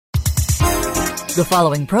The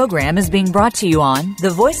following program is being brought to you on the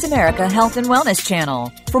Voice America Health and Wellness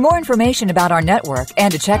channel. For more information about our network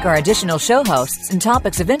and to check our additional show hosts and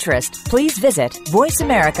topics of interest, please visit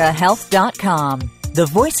voiceamericahealth.com. The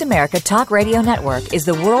Voice America Talk Radio Network is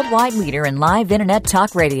the worldwide leader in live Internet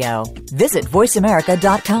talk radio. Visit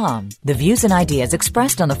voiceamerica.com. The views and ideas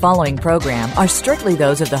expressed on the following program are strictly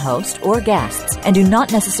those of the host or guests and do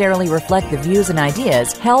not necessarily reflect the views and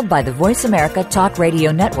ideas held by the Voice America Talk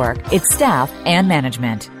Radio Network, its staff, and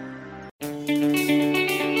management.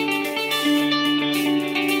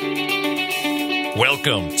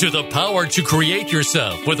 Welcome to The Power to Create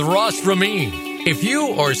Yourself with Ross Ramin. If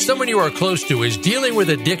you or someone you are close to is dealing with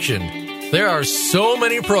addiction, there are so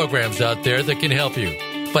many programs out there that can help you.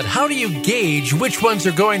 But how do you gauge which ones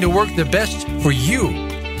are going to work the best for you?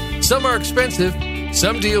 Some are expensive,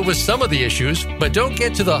 some deal with some of the issues, but don't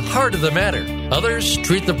get to the heart of the matter. Others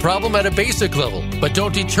treat the problem at a basic level, but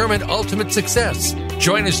don't determine ultimate success.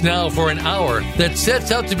 Join us now for an hour that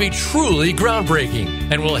sets out to be truly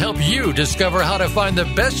groundbreaking and will help you discover how to find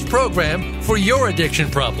the best program for your addiction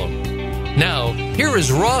problem. Now, here is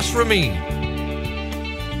Ross Ramin.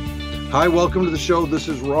 Hi, welcome to the show. This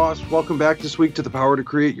is Ross. Welcome back this week to The Power to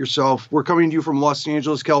Create Yourself. We're coming to you from Los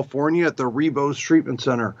Angeles, California at the Rebos Treatment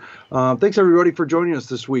Center. Thanks, everybody, for joining us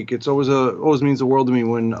this week. It's always means the world to me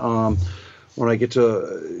when I get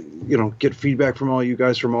to, get feedback from all you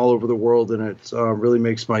guys from all over the world, and it really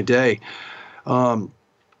makes my day.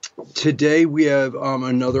 Today we have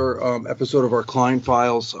another episode of our Client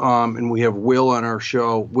Files, and we have Will on our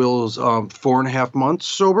show. Will's 4.5 months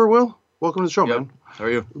sober. Will, welcome to the show, man. How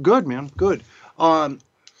are you? Good, man. Good.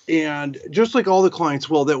 And just like all the clients,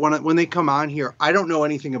 Will, that when they come on here, I don't know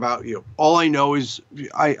anything about you. All I know is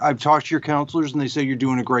I've talked to your counselors, and they say you're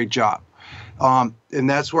doing a great job. And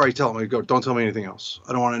that's where I tell them, I go, don't tell me anything else.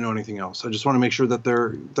 I don't want to know anything else. I just want to make sure that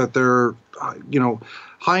they're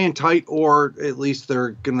high and tight, or at least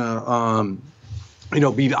they're gonna,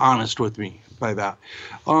 be honest with me by that.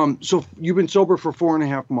 So you've been sober for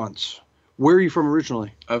 4.5 months. Where are you from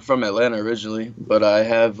originally? I'm from Atlanta originally, but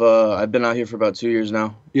I've been out here for about 2 years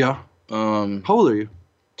now. Yeah. How old are you?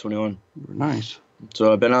 21. Nice.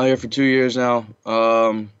 So I've been out here for 2 years now.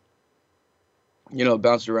 Bounced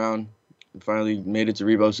around. Finally made it to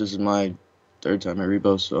Rebos. This is my third time at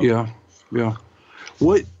Rebos. So yeah.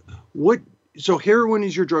 What? So heroin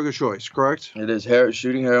is your drug of choice, correct? It is.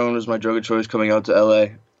 Shooting heroin was my drug of choice coming out to LA,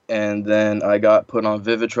 and then I got put on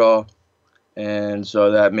Vivitrol, and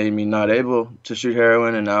so that made me not able to shoot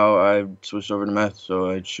heroin, and now I switched over to meth,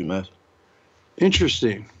 so I shoot meth.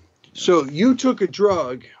 Interesting. So you took a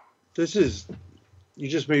drug. You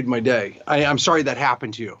just made my day. I'm sorry that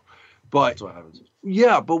happened to you, but that's what happens.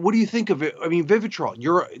 Yeah, but what do you think of it? I mean, Vivitrol.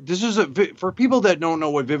 For people that don't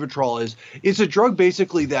know what Vivitrol is, it's a drug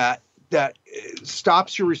basically that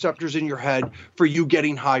stops your receptors in your head for you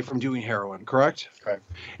getting high from doing heroin, correct? Correct.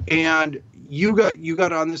 And you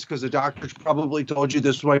got on this because the doctors probably told you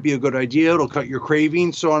this might be a good idea. It'll cut your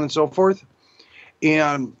cravings, so on and so forth.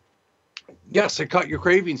 And yes, it cut your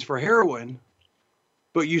cravings for heroin,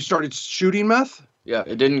 but you started shooting meth? Yeah,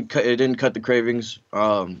 it didn't cut the cravings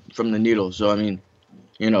from the needle. So I mean,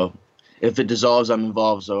 if it dissolves, I'm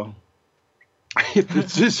involved. So if it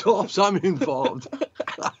dissolves, I'm involved.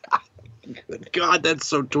 Good God, that's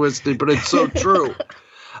so twisted, but it's so true.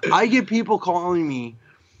 I get people calling me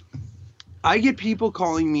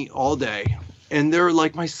all day, and they're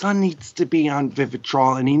like, my son needs to be on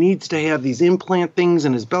Vivitrol, and he needs to have these implant things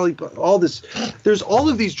in his belly. All this, there's all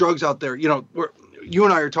of these drugs out there. You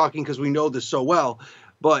and I are talking because we know this so well,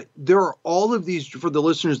 but there are all of these, for the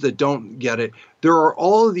listeners that don't get it, there are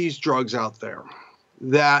all of these drugs out there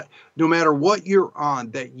that no matter what you're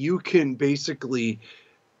on, that you can basically,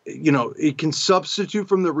 it can substitute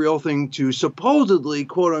from the real thing to supposedly,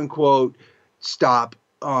 quote unquote, stop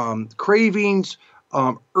cravings,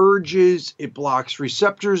 urges. It blocks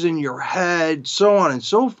receptors in your head, so on and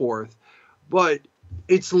so forth. But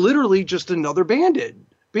it's literally just another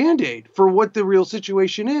Band-Aid for what the real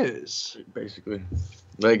situation is. Basically.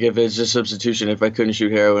 Like, if it's just substitution, if I couldn't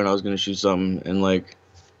shoot heroin, I was going to shoot something, and,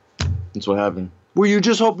 that's what happened. Were you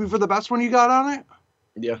just hoping for the best when you got on it?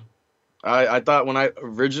 Yeah. I thought when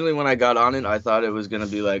I got on it, I thought it was going to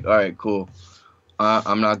be like, all right, cool.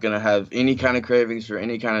 I'm not going to have any kind of cravings for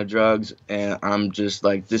any kind of drugs, and I'm just,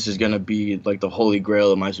 this is going to be, the holy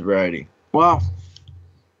grail of my sobriety. Wow.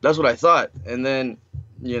 That's what I thought. And then,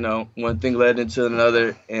 one thing led into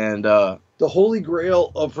another, and the holy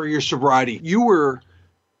grail for your sobriety. You were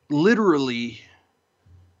literally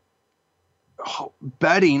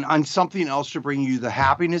betting on something else to bring you the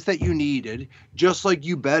happiness that you needed, just like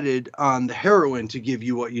you betted on the heroin to give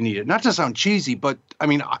you what you needed. Not to sound cheesy, but I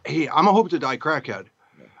mean, hey, I'm a hope to die crackhead.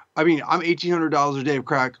 I mean, I'm $1,800 a day of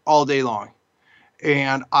crack all day long,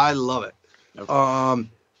 and I love it. Okay.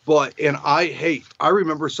 I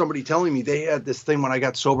remember somebody telling me they had this thing when I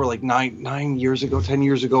got sober, like 10 years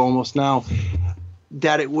ago, almost now,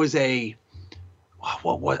 that it was I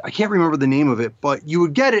can't remember the name of it, but you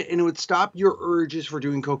would get it and it would stop your urges for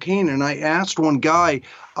doing cocaine. And I asked one guy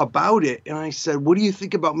about it and I said, what do you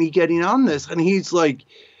think about me getting on this? And he's like,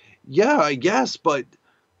 yeah, I guess. But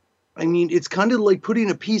I mean, it's kind of like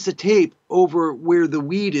putting a piece of tape over where the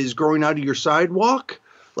weed is growing out of your sidewalk.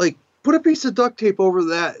 Like put a piece of duct tape over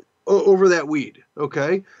that weed.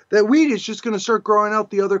 Okay. That weed is just going to start growing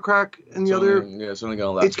out the other crack and it's only going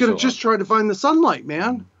to last. It's going to just try to find the sunlight,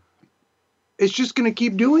 man. It's just going to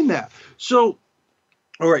keep doing that. So,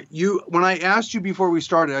 all right, when I asked you before we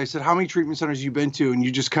started, I said, how many treatment centers you been to? And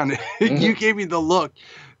you just kind of, you gave me the look,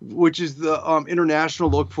 which is the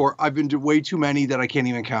international look for, I've been to way too many that I can't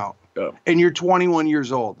even count. Oh. And you're 21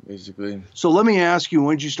 years old. Basically. So let me ask you,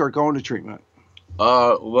 when did you start going to treatment?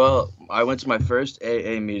 Well, I went to my first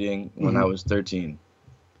AA meeting when I was 13.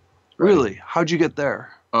 Right? Really? How'd you get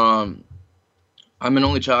there? I'm an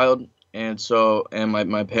only child. And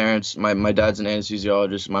my parents, my dad's an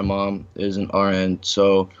anesthesiologist, my mom is an RN,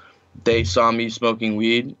 so they saw me smoking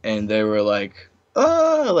weed and they were like,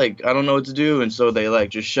 I don't know what to do. And so they like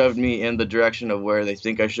just shoved me in the direction of where they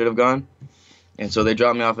think I should have gone. And so they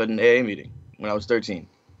dropped me off at an AA meeting when I was 13.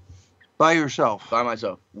 By yourself? By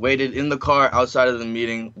myself. Waited in the car outside of the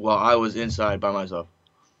meeting while I was inside by myself.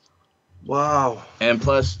 Wow. And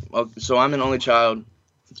plus, so I'm an only child.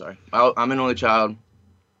 I'm an only child.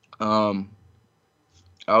 I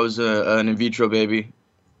was an in vitro baby,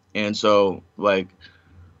 and so like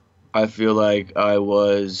I feel like I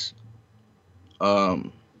was up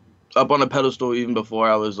on a pedestal even before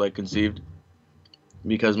I was like conceived,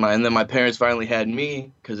 because my parents finally had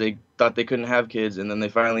me because they thought they couldn't have kids, and then they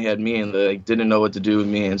finally had me and they like, didn't know what to do with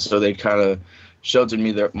me, and so they kind of sheltered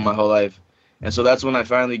me there my whole life, and so that's when I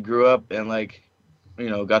finally grew up and like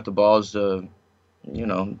got the balls to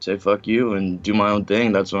say fuck you and do my own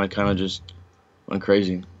thing. That's when I kind of just went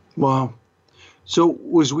crazy. Wow. So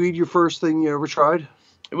was weed your first thing you ever tried?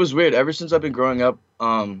 It was weird. Ever since I've been growing up,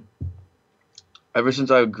 ever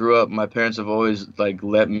since I grew up, my parents have always like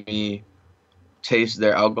let me taste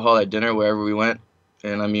their alcohol at dinner wherever we went.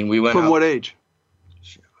 And I mean, we went From what age?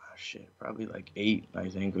 Shit, probably like 8, I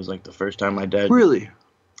think, was like the first time my dad. Really?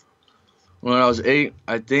 When I was 8,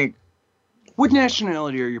 I think. What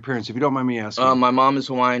nationality are your parents, if you don't mind me asking? My mom is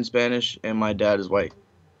Hawaiian Spanish, and my dad is white.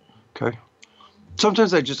 Okay.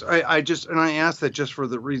 Sometimes I ask that just for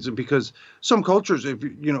the reason because some cultures, if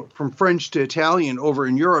from French to Italian over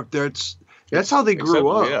in Europe, that's how they grew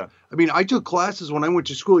up. Yeah. I mean, I took classes when I went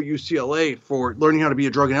to school at UCLA for learning how to be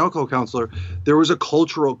a drug and alcohol counselor. There was a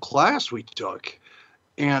cultural class we took,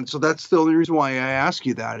 and so that's the only reason why I ask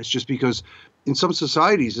you that. It's just because. In some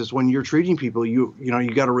societies, is when you're treating people, you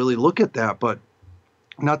got to really look at that, but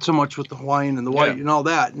not so much with the Hawaiian and the white and all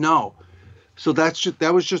that. No, so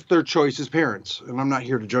that was just their choice as parents, and I'm not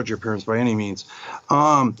here to judge your parents by any means.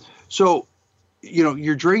 So,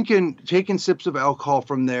 you're drinking, taking sips of alcohol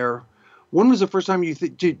from there. When was the first time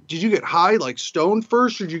did you get high, like stoned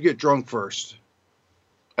first, or did you get drunk first?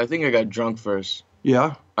 I think I got drunk first.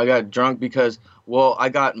 Yeah, I got drunk because I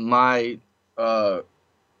got my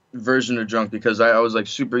version of drunk because I was like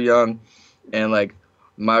super young, and like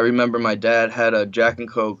I remember my dad had a Jack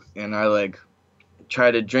and Coke, and I like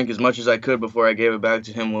tried to drink as much as I could before I gave it back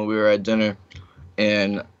to him when we were at dinner,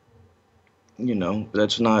 and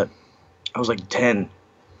that's not. I was like 10,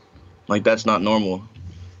 like that's not normal.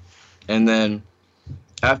 And then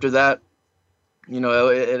after that,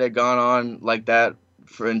 it had gone on like that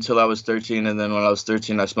until I was 13, and then when I was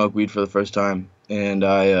 13, I smoked weed for the first time, and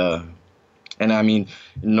And I mean,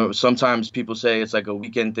 sometimes people say it's like a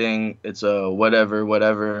weekend thing. It's a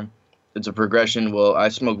whatever. It's a progression. Well, I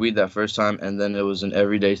smoked weed that first time, and then it was an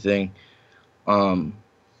everyday thing up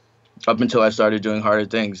until I started doing harder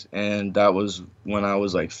things. And that was when I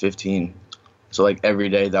was like 15. So like every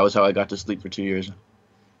day, that was how I got to sleep for 2 years.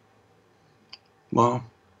 Wow.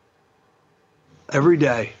 Every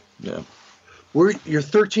day. Yeah. You're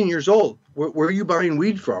 13 years old. Where are you buying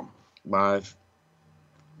weed from?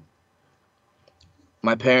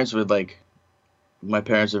 My parents are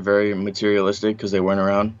very materialistic because they weren't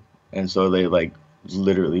around, and so they like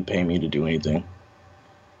literally pay me to do anything.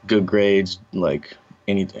 Good grades, like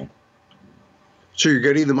anything. So you're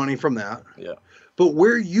getting the money from that. Yeah. But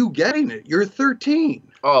where are you getting it? You're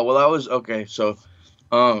 13. Oh, well, okay. So,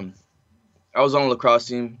 I was on a lacrosse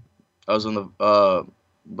team. I was on the,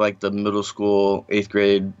 like the middle school, 8th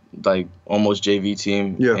grade, like almost JV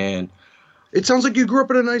team. Yeah. And it sounds like you grew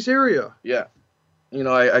up in a nice area. Yeah. You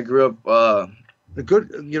know, I grew up, a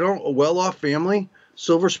good, a well-off family,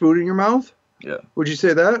 silver spoon in your mouth. Yeah. Would you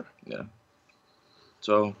say that? Yeah.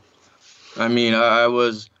 So, I mean,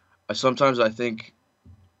 sometimes I think,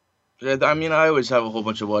 I mean, I always have a whole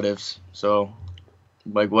bunch of what ifs. So,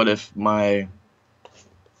 like, what if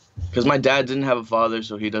because my dad didn't have a father,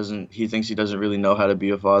 so he thinks he doesn't really know how to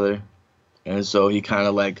be a father. And so he kind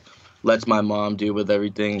of, like, lets my mom deal with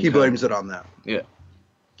everything. He blames it on that. Yeah.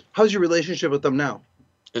 How's your relationship with them now?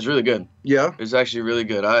 It's really good. Yeah? It's actually really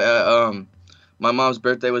good. My mom's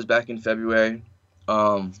birthday was back in February.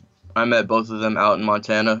 I met both of them out in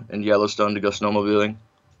Montana in Yellowstone to go snowmobiling.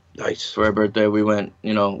 Nice. For her birthday, we went,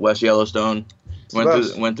 West Yellowstone.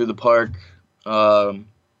 Went through the park.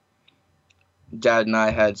 Dad and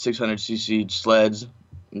I had 600cc sleds,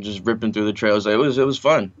 and just ripping through the trails. It was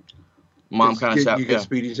fun. Mom kind of sat. You get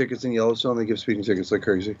speeding tickets in Yellowstone. They give speeding tickets like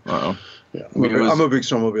crazy. Uh-oh. Yeah, I'm a big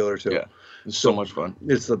snowmobiler too. Yeah, it's so much fun.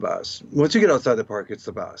 It's the best. Once you get outside the park, it's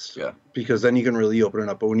the best. Yeah. Because then you can really open it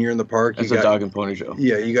up. But when you're in the park, it's a dog and pony show.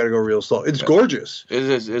 Yeah, you got to go real slow. It's gorgeous. It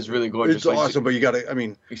is. It's really gorgeous. It's awesome, but you got to. I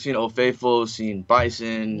mean, you've seen Old Faithful, seen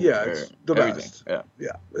bison. Yeah, it's the best. Yeah.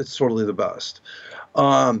 Yeah, it's totally the best.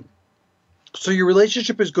 So your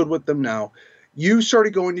relationship is good with them now. You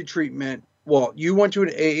started going to treatment. Well, you went to an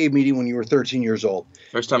AA meeting when you were 13 years old.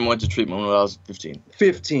 First time I went to treatment when I was 15.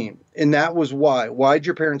 15. And that was why? Why did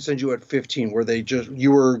your parents send you at 15? Were they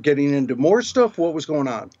you were getting into more stuff? What was going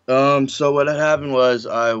on? So what had happened was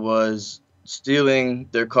I was stealing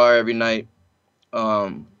their car every night,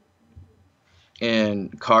 and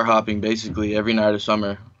car hopping basically every night of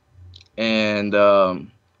summer. And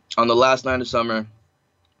on the last night of summer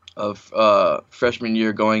of freshman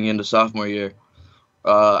year going into sophomore year,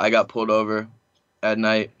 I got pulled over at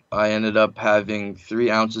night. I ended up having 3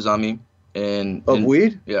 ounces on me. Of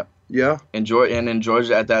weed? Yeah. Yeah. In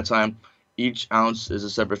Georgia at that time, each ounce is a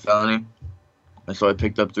separate felony. And so I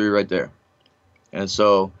picked up 3 right there. And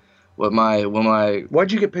so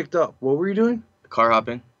Why'd you get picked up? What were you doing? Car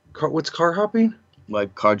hopping. What's car hopping?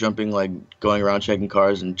 Like car jumping, like going around checking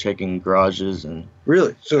cars and checking garages and.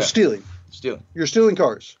 Really? So yeah. Stealing. You're stealing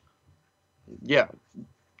cars. Yeah.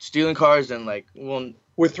 Stealing cars and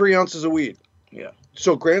with 3 ounces of weed. Yeah.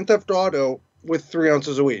 So Grand Theft Auto with 3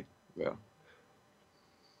 ounces of weed. Yeah.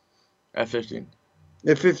 At 15.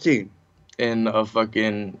 At 15. In a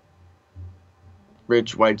fucking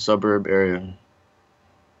rich white suburb area.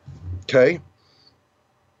 Okay.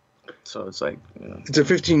 So it's like, It's a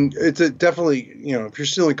 15. It's a definitely, if you're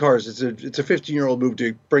stealing cars, it's a 15-year-old move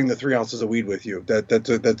to bring the 3 ounces of weed with you.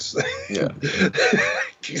 That's. Yeah.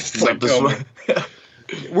 It's like,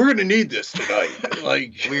 we're gonna need this tonight.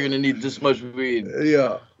 Like we're gonna need this much weed.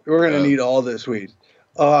 Yeah, we're gonna need all this weed.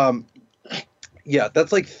 Yeah,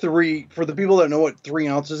 that's like 3. For the people that know what 3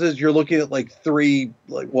 ounces is, you're looking at like 3,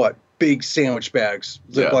 big sandwich bags,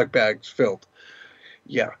 Ziploc bags filled.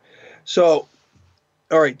 Yeah. So,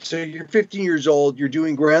 all right. So you're 15 years old. You're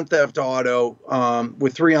doing Grand Theft Auto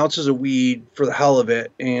with 3 ounces of weed for the hell of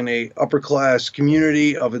it in a upper class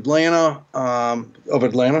community of Atlanta.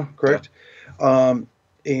 Correct? Yeah.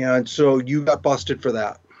 And so you got busted for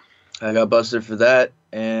that. I got busted for that,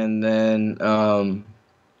 and then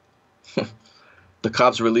the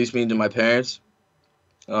cops released me to my parents.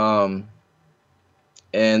 And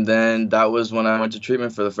then that was when I went to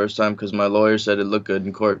treatment for the first time because my lawyer said it looked good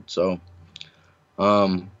in court. So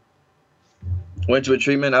went to a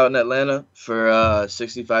treatment out in Atlanta for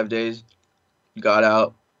 65 days. Got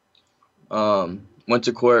out. Went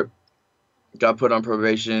to court. Got put on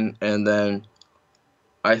probation, and then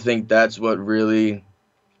I think that's what really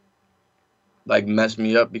messed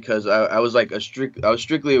me up because I was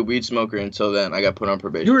strictly a weed smoker until then. I got put on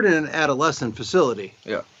probation. You were in an adolescent facility.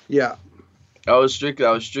 Yeah. Yeah. I was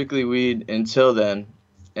strictly weed until then,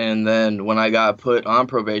 and then when I got put on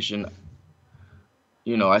probation,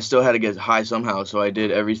 I still had to get high somehow. So I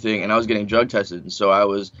did everything, and I was getting drug tested, and so I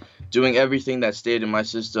was doing everything that stayed in my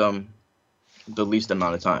system the least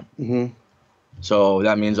amount of time. Mm-hmm. So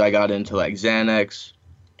that means I got into Xanax,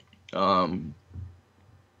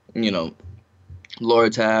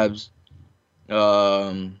 Loratabs,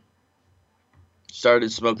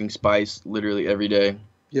 started smoking spice literally every day.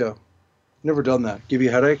 Yeah. Never done that. Give you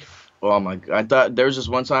a headache? Oh my God. I thought there was just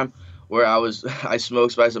one time where I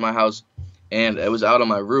smoked spice at my house and it was out on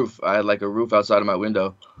my roof. I had a roof outside of my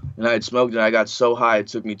window. And I had smoked and I got so high it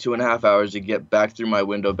took me 2.5 hours to get back through my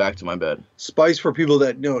window back to my bed. Spice, for people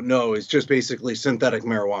that don't know, is just basically synthetic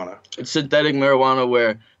marijuana. It's synthetic marijuana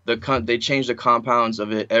where they change the compounds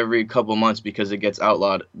of it every couple months because it gets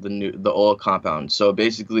outlawed, the old compound. So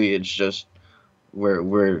basically it's just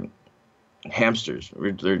we're hamsters.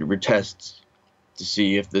 We're tests to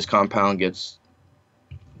see if this compound gets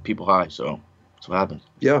people high. So that's what happens.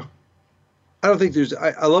 Yeah. I don't think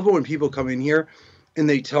I love it when people come in here and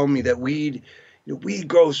they tell me that weed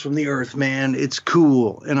grows from the earth, man. It's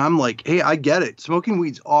cool. And I'm like, hey, I get it. Smoking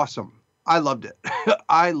weed's awesome. I loved it.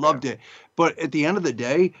 I loved it. But at the end of the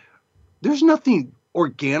day, there's nothing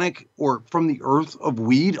organic or from the earth of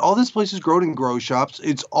weed. All this place is grown in grow shops.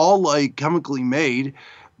 It's all like chemically made.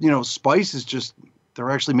 Spice is just, they're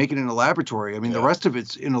actually making it in a laboratory. I mean, the rest of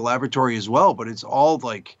it's in a laboratory as well, but it's all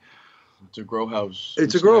like. It's a grow house.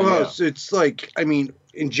 It's a grow house. Yeah. It's like, I mean,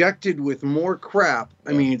 injected with more crap.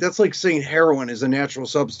 I mean, that's like saying heroin is a natural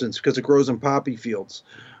substance because it grows in poppy fields.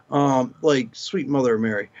 Like sweet mother of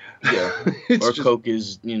Mary. Yeah. Or just, Coke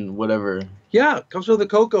is, whatever. Yeah, it comes with a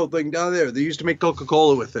cocoa thing down there. They used to make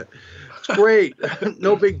Coca-Cola with it. It's great.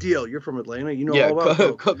 No big deal. You're from Atlanta. You know all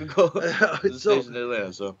about Coca-Cola. Station in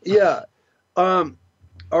Atlanta, so. Yeah. All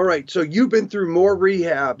right. So you've been through more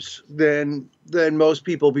rehabs than most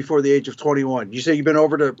people before the age of 21. You say you've been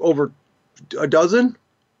over a dozen?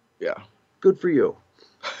 Yeah. Good for you.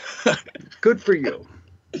 Good for you.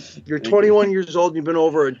 You're 21 years old and you've been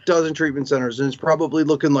over a dozen treatment centers, and it's probably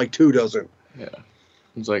looking like 2 dozen. Yeah.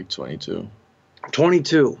 It's like 22.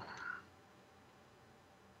 22.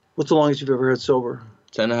 What's the longest you've ever had sober?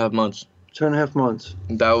 10.5 months. 10.5 months.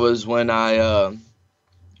 That was when I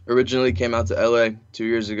originally came out to LA 2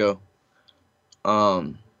 years ago.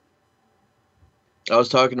 I was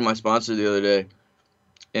talking to my sponsor the other day,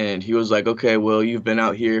 and he was like, okay, well, you've been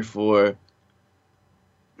out here for,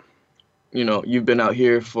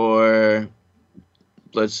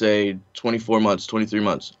 let's say, 24 months, 23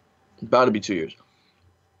 months. About to be 2 years.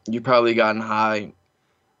 You've probably gotten high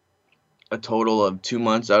a total of 2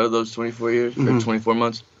 months out of those 24 years, or 24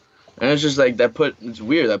 months. And it's just like, it's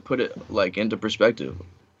weird. That put it, like, into perspective.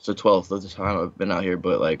 It's the 12th of the time I've been out here,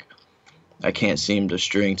 but, like, I can't seem to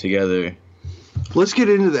string together. Let's get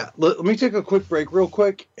into that. Let me take a quick break real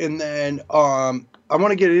quick, and then I want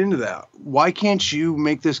to get into that. Why can't you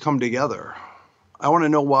make this come together? I want to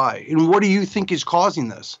know why. And what do you think is causing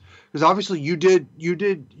this? Because obviously you did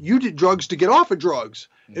drugs to get off of drugs.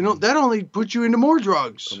 And that only puts you into more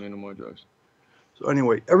drugs. Put me into more drugs. So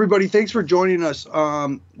anyway, everybody, thanks for joining us.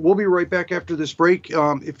 We'll be right back after this break.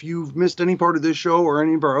 If you've missed any part of this show or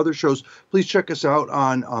any of our other shows, please check us out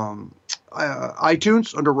on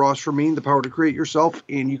iTunes under Ross Ramin, The Power to Create Yourself.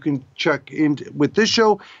 And you can check in with this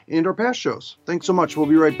show and our past shows. Thanks so much. We'll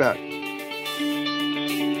be right back.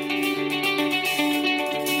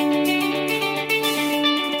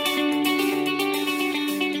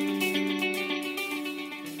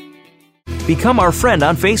 Become our friend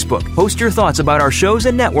on Facebook. Post your thoughts about our shows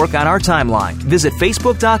and network on our timeline. Visit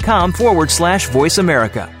Facebook.com/Voice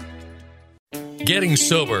America. Getting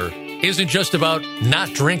sober isn't just about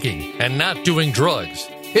not drinking and not doing drugs.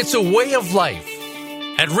 It's a way of life.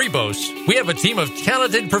 At Rebos, we have a team of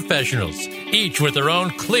talented professionals, each with their own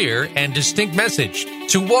clear and distinct message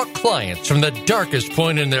to walk clients from the darkest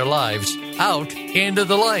point in their lives out into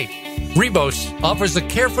the light. Rebos offers a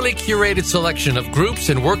carefully curated selection of groups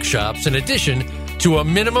and workshops in addition to a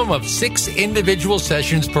minimum of 6 individual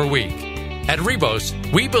sessions per week. At Rebos,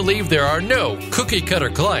 we believe there are no cookie-cutter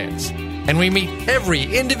clients, and we meet every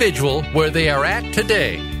individual where they are at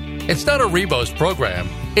today. It's not a Rebos program,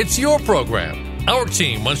 it's your program. Our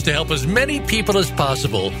team wants to help as many people as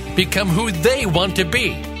possible become who they want to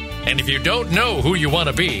be. And if you don't know who you want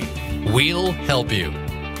to be, we'll help you.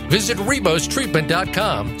 Visit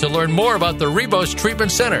RebosTreatment.com to learn more about the Rebos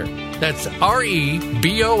Treatment Center. That's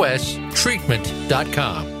REBOS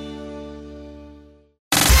Treatment.com.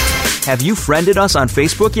 Have you friended us on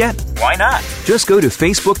Facebook yet? Why not? Just go to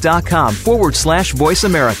Facebook.com/Voice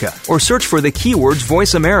America or search for the keywords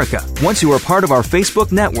Voice America. Once you are part of our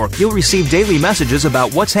Facebook network, you'll receive daily messages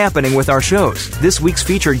about what's happening with our shows, this week's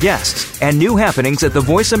featured guests, and new happenings at the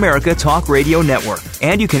Voice America Talk Radio Network.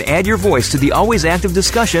 And you can add your voice to the always active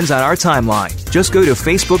discussions on our timeline. Just go to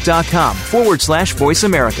Facebook.com/Voice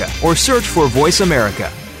America or search for Voice America.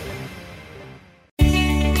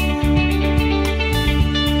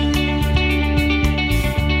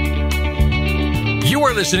 You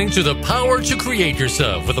are listening to The Power to Create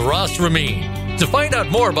Yourself with Ross Ramin. To find out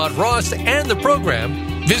more about Ross and the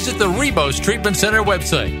program, visit the Rebos Treatment Center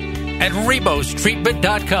website at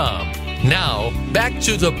RebosTreatment.com. Now, back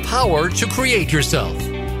to The Power to Create Yourself.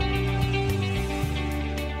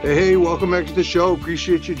 Hey, welcome back to the show.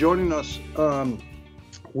 Appreciate you joining us.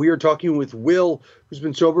 We are talking with Will, who's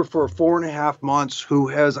been sober for 4.5 months, who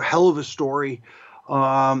has a hell of a story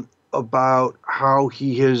about how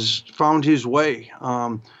he has found his way.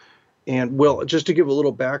 And Will, just to give a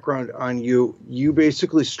little background on you, you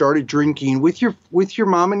basically started drinking with your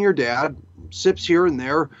mom and your dad, sips here and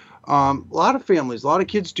there. A lot of families, a lot of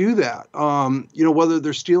kids do that. Whether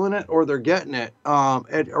they're stealing it or they're getting it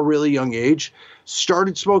at a really young age.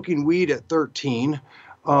 Started smoking weed at 13.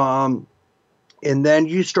 And then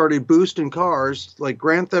you started boosting cars like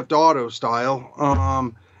Grand Theft Auto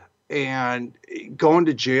style, and going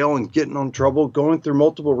to jail and getting in trouble, going through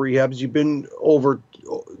multiple rehabs. You've been over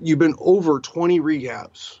 20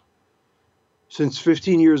 rehabs since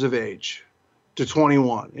 15 years of age to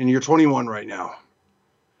 21, and you're 21 right now.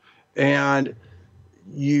 And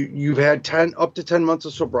you've had up to 10 months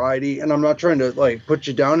of sobriety, and I'm not trying to like put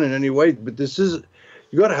you down in any way, but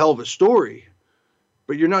you got a hell of a story,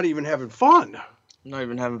 but you're not even having fun. I'm not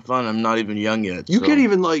even having fun. I'm not even young yet. You can't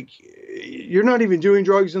even you're not even doing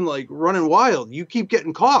drugs and like running wild. You keep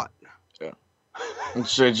getting caught. Yeah. It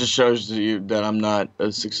just shows to you that I'm not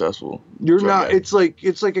as successful. You're not. Guy. It's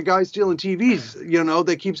like a guy stealing TVs,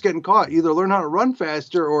 that keeps getting caught. Either learn how to run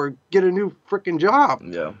faster or get a new freaking job.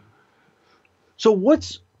 Yeah. So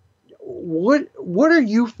what are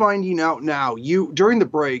you finding out now? During the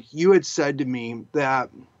break, you had said to me that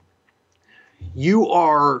you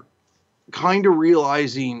are kind of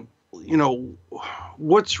realizing,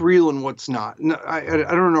 what's real and what's not. And I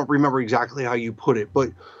don't remember exactly how you put it, but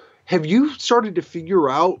have you started to figure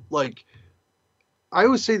out, like, I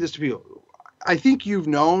always say this to people, I think you've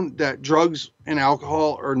known that drugs and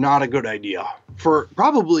alcohol are not a good idea for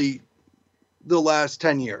probably the last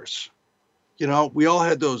 10 years. We all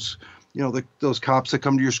had those, those cops that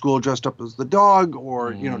come to your school dressed up as the dog,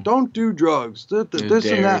 or, don't do drugs, this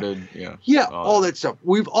and that. Yeah, all that stuff.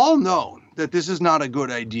 We've all known that this is not a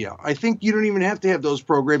good idea. I think you don't even have to have those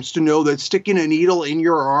programs to know that sticking a needle in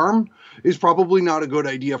your arm is probably not a good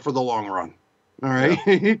idea for the long run. All right.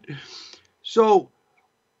 Yeah. So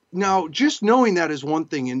now just knowing that is one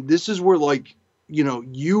thing. And this is where, like,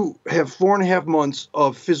 you have 4.5 months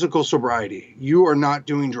of physical sobriety. You are not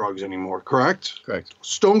doing drugs anymore, correct? Correct.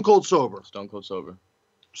 Stone cold sober. Stone cold sober.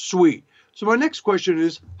 Sweet. So my next question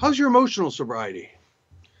is, how's your emotional sobriety?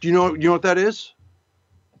 Do you know what that is?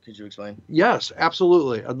 Could you explain? Yes,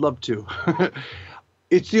 absolutely. I'd love to.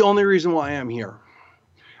 It's the only reason why I'm here.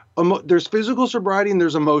 There's physical sobriety and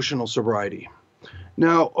there's emotional sobriety.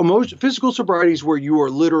 Now, physical sobriety is where you are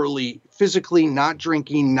literally physically not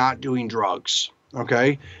drinking, not doing drugs.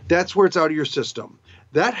 Okay, that's where it's out of your system.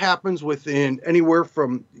 That happens within anywhere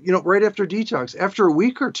from, right after detox. After a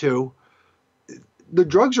week or two, the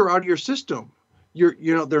drugs are out of your system. You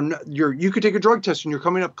could take a drug test and you're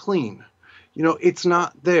coming up clean. It's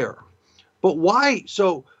not there. But why?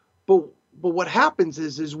 But what happens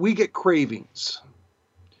is we get cravings.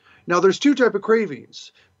 Now, there's two types of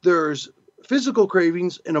cravings. There's physical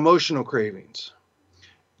cravings and emotional cravings.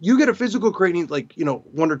 You get a physical craving, like,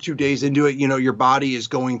 1 or 2 days into it, your body is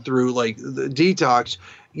going through like the detox,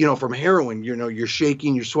 from heroin, you're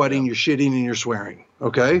shaking, you're sweating, you're shitting, and you're swearing.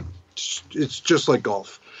 Okay. It's just like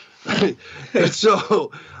golf. And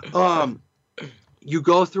so, you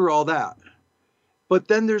go through all that, but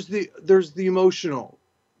then there's the emotional,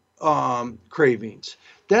 cravings.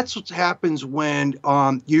 That's what happens when,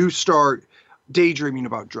 you start daydreaming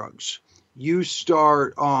about drugs. You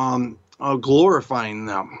start, glorifying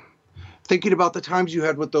them, thinking about the times you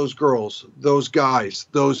had with those girls, those guys,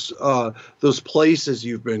 those places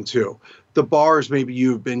you've been to, the bars maybe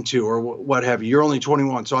you've been to, or what have you. You're only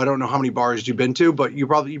 21, so I don't know how many bars you've been to, but you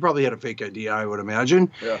probably had a fake ID, I would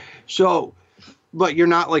imagine. Yeah. So, but you're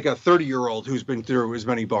not like a 30-year-old who's been through as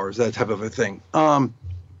many bars, that type of a thing.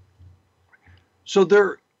 So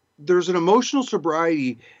there's an emotional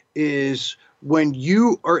sobriety is when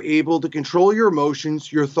you are able to control your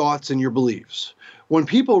emotions, your thoughts, and your beliefs. When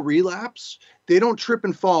people relapse, they don't trip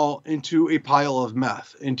and fall into a pile of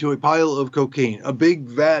meth, into a pile of cocaine, a big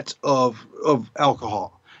vat of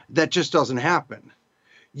alcohol. That just doesn't happen.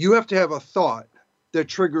 You have to have a thought that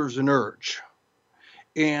triggers an urge.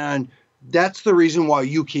 And that's the reason why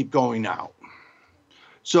you keep going out.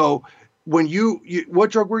 So when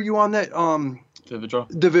what drug were you on that? Vivitrol.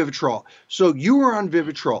 The Vivitrol. So you were on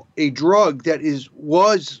Vivitrol, a drug that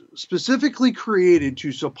was specifically created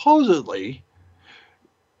to supposedly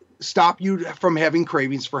stop you from having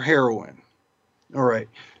cravings for heroin. All right.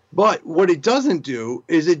 But what it doesn't do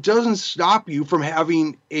is it doesn't stop you from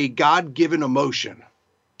having a God-given emotion.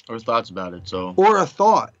 Or thoughts about it. Or a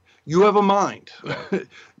thought. You have a mind.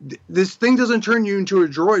 This thing doesn't turn you into a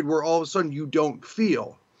droid where all of a sudden you don't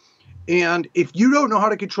feel. And if you don't know how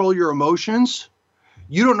to control your emotions,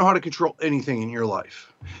 you don't know how to control anything in your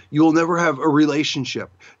life. You will never have a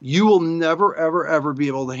relationship. You will never, ever, ever be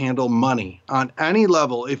able to handle money on any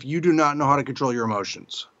level if you do not know how to control your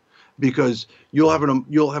emotions, because you'll have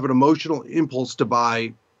an emotional impulse to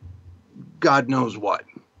buy God knows what.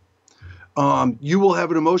 You will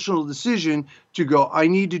have an emotional decision to go, I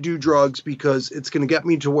need to do drugs because it's going to get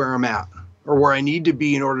me to where I'm at or where I need to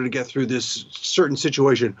be in order to get through this certain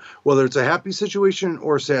situation, whether it's a happy situation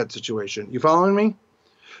or a sad situation. You following me?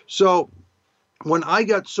 So when I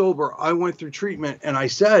got sober, I went through treatment, and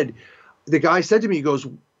the guy said to me, he goes,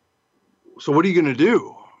 so what are you going to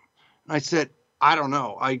do? And I said, I don't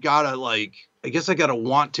know. I guess I got to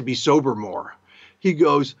want to be sober more. He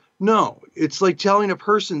goes, no, it's like telling a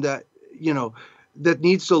person that, that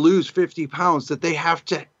needs to lose 50 pounds that they have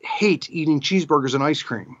to hate eating cheeseburgers and ice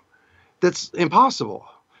cream. That's impossible.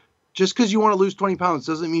 Just because you want to lose 20 pounds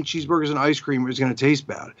doesn't mean cheeseburgers and ice cream is going to taste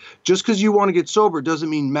bad. Just because you want to get sober doesn't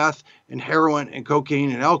mean meth and heroin and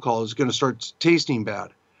cocaine and alcohol is going to start tasting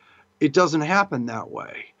bad. It doesn't happen that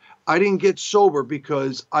way. I didn't get sober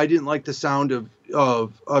because I didn't like the sound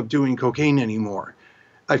of doing cocaine anymore.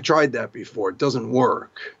 I've tried that before. It doesn't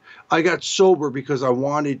work. I got sober because I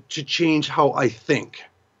wanted to change how I think.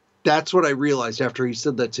 That's what I realized after he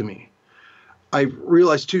said that to me. I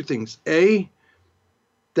realized two things. A,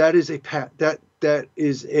 it's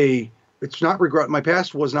not regret. My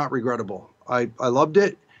past was not regrettable. I loved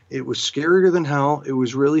it. It was scarier than hell. It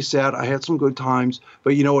was really sad. I had some good times,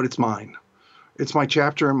 but you know what? It's mine. It's my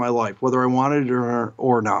chapter in my life, whether I wanted it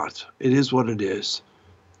or not. It is what it is.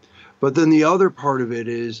 But then the other part of it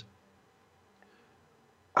is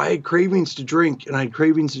I had cravings to drink and I had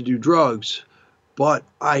cravings to do drugs, but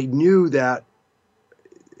I knew that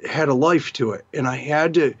it had a life to it. And I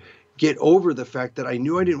had to get over the fact that I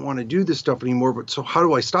knew I didn't want to do this stuff anymore. But so how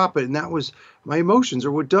do I stop it? And that was my emotions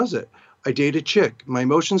are what does it. I date a chick. My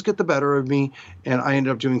emotions get the better of me, and I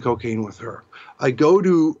ended up doing cocaine with her. I go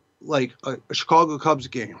to like a Chicago Cubs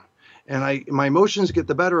game, and my emotions get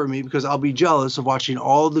the better of me because I'll be jealous of watching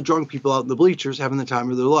all the drunk people out in the bleachers having the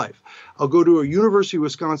time of their life. I'll go to a University of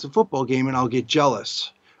Wisconsin football game, and I'll get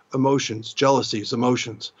jealous. Emotions, jealousies,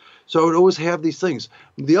 emotions. So I would always have these things.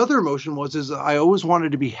 The other emotion is I always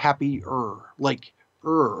wanted to be happier, like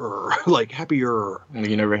happier.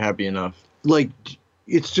 You're never happy enough. Like,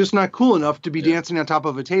 it's just not cool enough to be dancing on top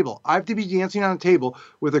of a table. I have to be dancing on a table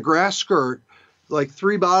with a grass skirt, like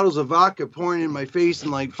 3 bottles of vodka pouring in my face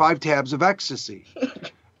and like 5 tabs of ecstasy.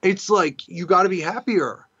 It's like, you got to be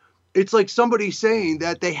happier. It's like somebody saying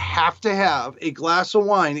that they have to have a glass of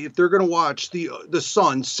wine if they're going to watch the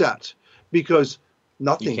sun set, because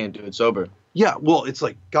nothing. You can't do it sober. Yeah, well, it's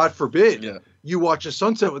like, God forbid you watch a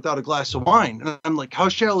sunset without a glass of wine. And I'm like, how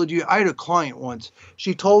shallow do you? I had a client once.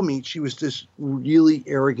 She told me she was this really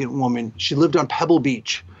arrogant woman. She lived on Pebble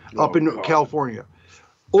Beach up in California,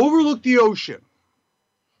 overlooked the ocean.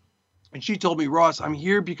 And she told me, Ross, I'm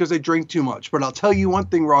here because I drink too much. But I'll tell you one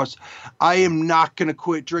thing, Ross, I am not going to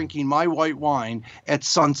quit drinking my white wine at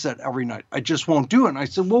sunset every night. I just won't do it. And I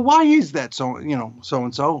said, well, why is that?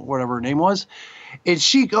 So-and-so, whatever her name was. And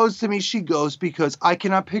she goes to me, because I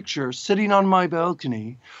cannot picture sitting on my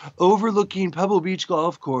balcony overlooking Pebble Beach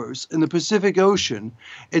Golf Course in the Pacific Ocean.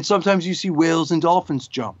 And sometimes you see whales and dolphins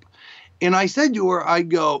jump. And I said to her, I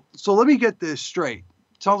go, so let me get this straight.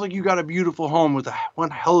 Sounds like you got a beautiful home with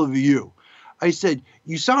one hell of a view. I said,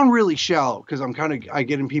 you sound really shallow, because I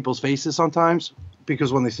get in people's faces sometimes,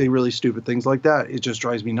 because when they say really stupid things like that, it just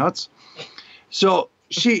drives me nuts. So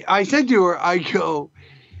I said to her, I go,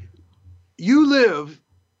 you live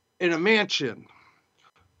in a mansion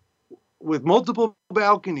with multiple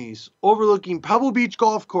balconies overlooking Pebble Beach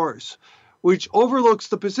Golf Course, which overlooks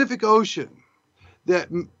the Pacific Ocean, that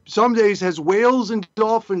some days has whales and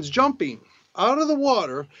dolphins jumping out of the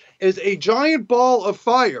water as a giant ball of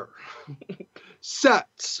fire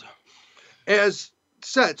sets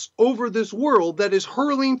over this world that is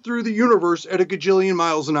hurling through the universe at a gajillion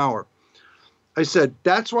miles an hour. I said,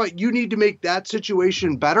 that's why you need to make that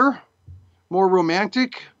situation better, more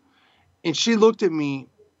romantic. And she looked at me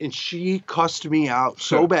and she cussed me out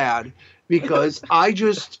so bad, because I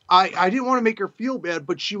didn't want to make her feel bad,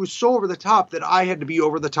 but she was so over the top that I had to be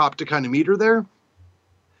over the top to kind of meet her there.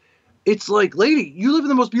 It's like, lady, you live in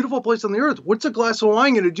the most beautiful place on the earth. What's a glass of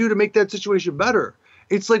wine going to do to make that situation better?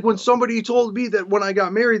 It's like when somebody told me that when I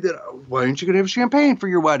got married that, why aren't you going to have champagne for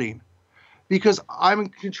your wedding? Because I'm in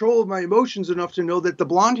control of my emotions enough to know that the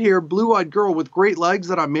blonde-haired, blue-eyed girl with great legs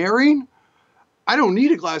that I'm marrying, I don't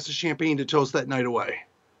need a glass of champagne to toast that night away.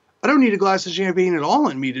 I don't need a glass of champagne at all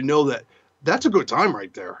in me to know that that's a good time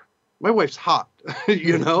right there. My wife's hot,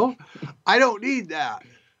 you know? I don't need that.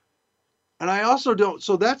 And I also don't.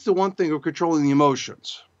 So that's the one thing of controlling the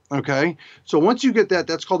emotions. Okay. So once you get that,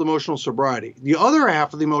 that's called emotional sobriety. The other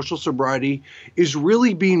half of the emotional sobriety is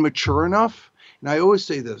really being mature enough. And I always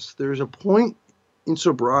say this, there's a point in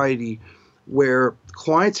sobriety where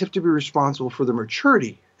clients have to be responsible for their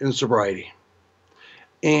maturity in sobriety.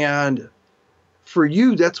 And for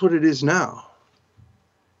you, that's what it is now.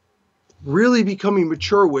 Really becoming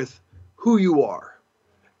mature with who you are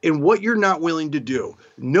and what you're not willing to do,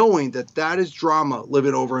 knowing that that is drama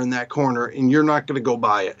living over in that corner and you're not going to go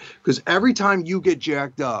by it. Because every time you get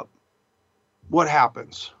jacked up, what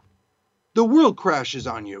happens? The world crashes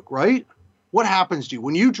on you, right? What happens to you?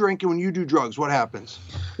 When you drink and when you do drugs, what happens?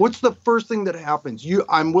 What's the first thing that happens?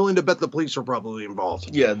 I'm willing to bet the police are probably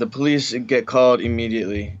involved. Yeah, the police get called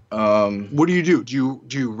immediately. What do? Do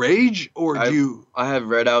you rage or do you? I have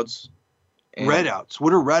readouts. Readouts.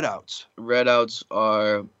 What are readouts? Readouts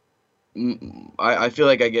are. I feel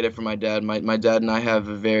like I get it from my dad. My dad and I have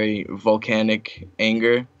a very volcanic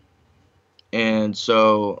anger, and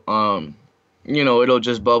so it'll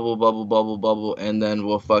just bubble, and then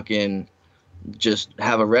we'll fucking just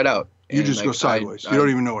have a red out. You just go sideways. You don't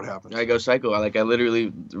even know what happens. I go psycho. I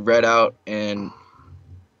literally red out, and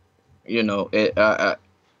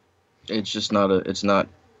it's just not it's not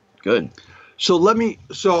good.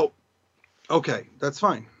 Okay, that's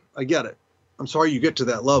fine. I get it. I'm sorry you get to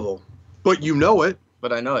that level, but you know it.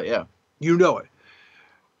 But I know it, yeah. You know it.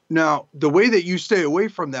 Now, the way that you stay away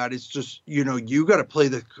from that is just, you got to play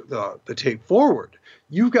the tape forward.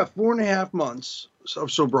 You've got 4.5 months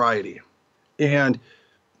of sobriety. And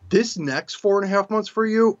this next 4.5 months for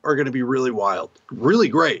you are going to be really wild, really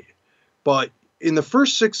great. But in the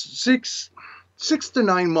first six to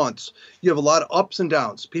 9 months, you have a lot of ups and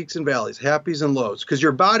downs, peaks and valleys, happies and lows, because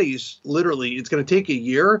your body's literally, it's going to take a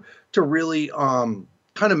year to really kind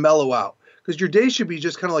of mellow out, because your day should be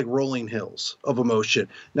just kind of like rolling hills of emotion,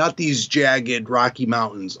 not these jagged rocky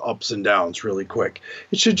mountains, ups and downs really quick.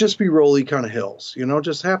 It should just be rolly kind of hills,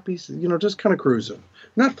 just happy, just kind of cruising.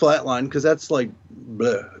 Not flatline, because that's like,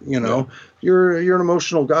 bleh, Yeah. You're an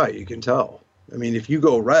emotional guy, you can tell. I mean, if you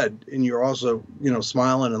go red and you're also,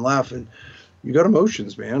 smiling and laughing, you got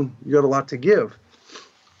emotions, man. You got a lot to give.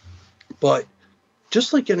 But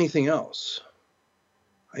just like anything else,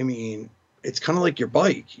 I mean, it's kind of like your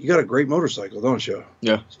bike. You got a great motorcycle, don't you?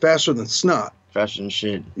 Yeah. It's faster than snot. Faster than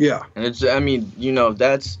shit. Yeah. And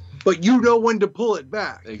that's... But you know when to pull it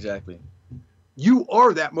back. Exactly. You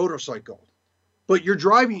are that motorcycle. But you're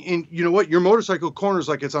driving, and you know what? Your motorcycle corners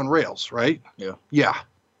like it's on rails, right? Yeah. Yeah.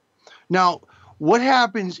 Now, what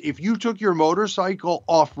happens if you took your motorcycle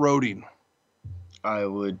off-roading? I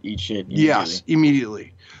would eat shit immediately. Yes,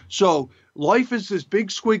 immediately. So life is this big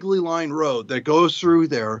squiggly line road that goes through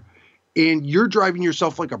there, and you're driving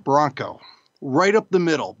yourself like a Bronco, right up the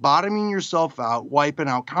middle, bottoming yourself out, wiping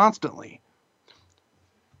out constantly.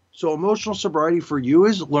 So emotional sobriety for you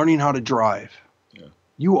is learning how to drive. Yeah.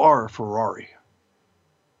 You are a Ferrari.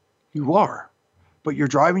 You are. But you're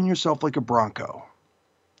driving yourself like a Bronco,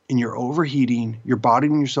 and you're overheating, you're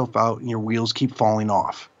bottoming yourself out, and your wheels keep falling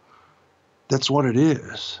off. That's what it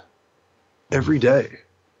is. Every day.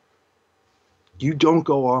 You don't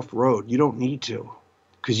go off-road. You don't need to.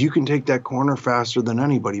 Because you can take that corner faster than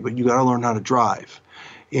anybody, but you got to learn how to drive.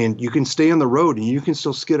 And you can stay on the road, and you can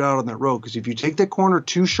still skid out on that road. Because if you take that corner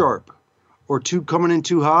too sharp or coming in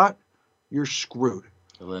too hot, you're screwed.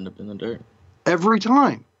 You'll end up in the dirt. Every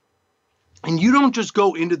time. And you don't just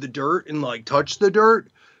go into the dirt and, touch the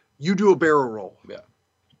dirt. You do a barrel roll. Yeah.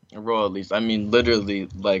 A roll at least. I mean, literally,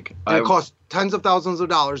 and it costs tens of thousands of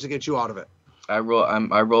dollars to get you out of it. I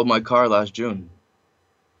rolled my car last June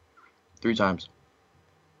 3 times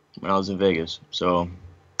when I was in Vegas. So,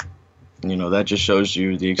 that just shows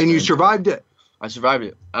you the extent. And you survived it. I survived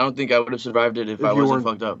it. I don't think I would have survived it if I wasn't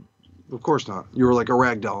fucked up. Of course not. You were like a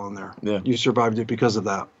rag doll in there. Yeah. You survived it because of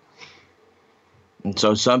that. And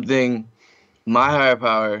so my higher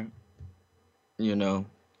power,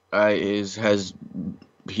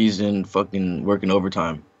 he's in fucking working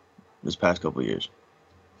overtime this past couple of years,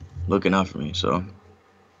 looking out for me. So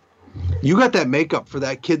you got that makeup for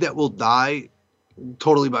that kid that will die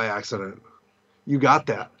totally by accident. You got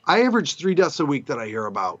that. I average 3 deaths a week that I hear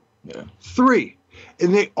about. Yeah. 3.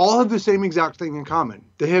 And they all have the same exact thing in common.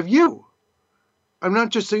 They have you. I'm not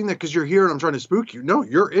just saying that because you're here and I'm trying to spook you. No,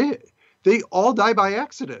 you're it. They all die by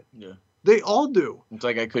accident. Yeah. They all do. It's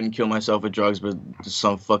like I couldn't kill myself with drugs, but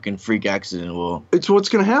some fucking freak accident will. It's what's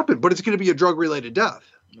going to happen, but it's going to be a drug-related death.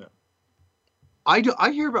 Yeah.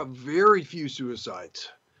 I hear about very few suicides.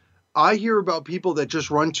 I hear about people that just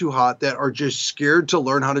run too hot that are just scared to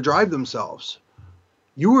learn how to drive themselves.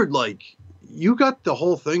 You got the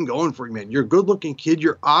whole thing going for you, man. You're a good looking kid.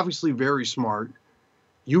 You're obviously very smart.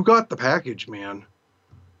 You got the package, man.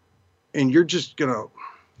 And you're just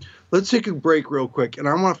let's take a break real quick. And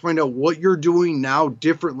I want to find out what you're doing now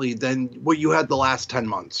differently than what you had the last 10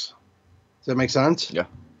 months. Does that make sense? Yeah.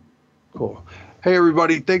 Cool. Hey,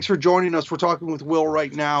 everybody. Thanks for joining us. We're talking with Will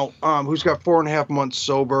right now, who's got 4.5 months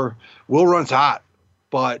sober. Will runs hot,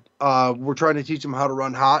 but we're trying to teach him how to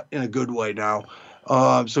run hot in a good way now,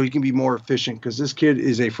 so he can be more efficient, because this kid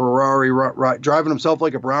is a Ferrari driving himself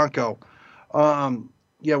like a Bronco.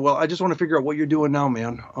 Yeah, well, I just want to figure out what you're doing now,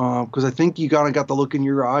 man, because I think you kind of got the look in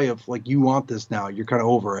your eye of, like, you want this now. You're kind of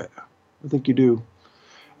over it. I think you do.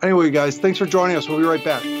 Anyway, guys, thanks for joining us. We'll be right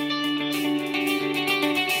back.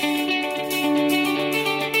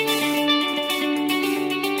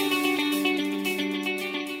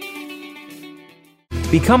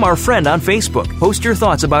 Become our friend on Facebook. Post your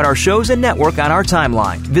thoughts about our shows and network on our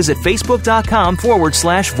timeline. Visit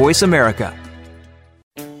facebook.com/Voice America.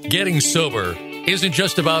 Getting sober isn't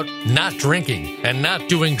just about not drinking and not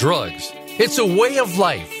doing drugs. It's a way of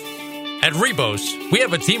life. At Rebos, we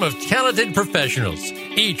have a team of talented professionals,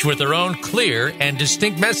 each with their own clear and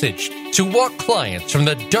distinct message to walk clients from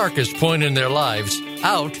the darkest point in their lives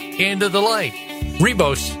out into the light.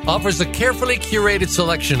 Rebos offers a carefully curated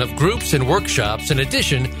selection of groups and workshops in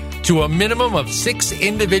addition to a minimum of 6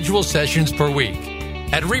 individual sessions per week.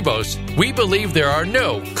 At Rebos, we believe there are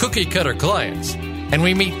no cookie-cutter clients, and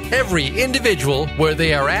we meet every individual where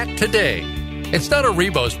they are at today. It's not a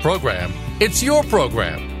Rebos program, it's your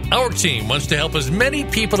program. Our team wants to help as many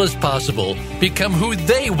people as possible become who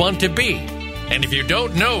they want to be. And if you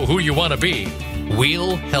don't know who you want to be,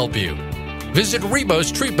 we'll help you. Visit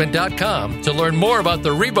RebosTreatment.com to learn more about the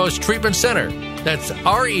Rebos Treatment Center. That's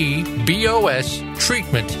REBOS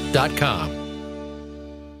Treatment.com.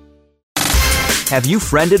 Have you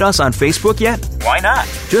friended us on Facebook yet? Why not?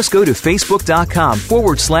 Just go to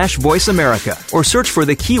Facebook.com/Voice America or search for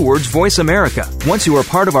the keywords Voice America. Once you are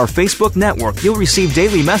part of our Facebook network, you'll receive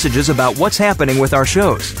daily messages about what's happening with our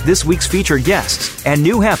shows, this week's featured guests, and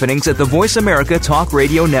new happenings at the Voice America Talk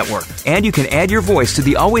Radio Network. And you can add your voice to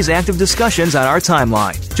the always active discussions on our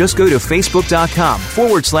timeline. Just go to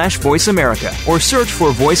Facebook.com/Voice America or search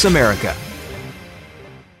for Voice America.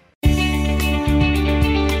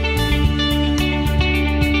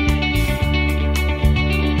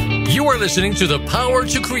 You are listening to The Power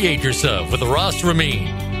to Create Yourself with Ross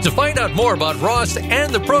Ramin. To find out more about Ross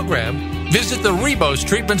and the program, visit the Rebos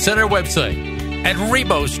Treatment Center website at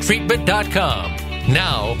RebosTreatment.com.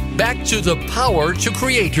 Now, back to The Power to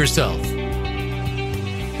Create Yourself.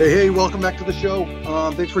 Hey, welcome back to the show.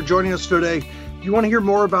 Thanks for joining us today. If you want to hear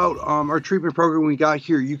more about our treatment program we got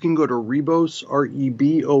here, you can go to Rebos,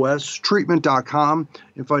 REBOS, treatment.com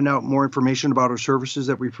and find out more information about our services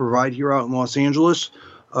that we provide here out in Los Angeles.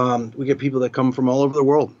 We get people that come from all over the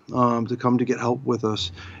world to come to get help with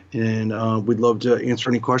us, and we'd love to answer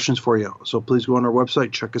any questions for you. So please go on our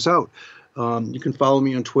website, check us out. You can follow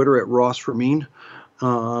me on Twitter at Ross Ramin.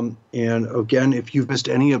 And again, if you've missed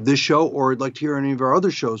any of this show or would like to hear any of our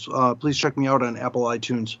other shows, please check me out on Apple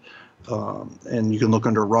iTunes, and you can look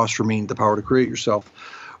under Ross Ramin, The Power to Create Yourself.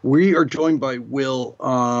 We are joined by Will,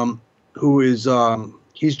 who is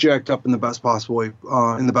he's jacked up in the best possible way.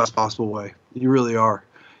 You really are.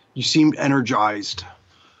 You seem energized.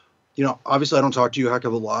 You know, obviously I don't talk to you a heck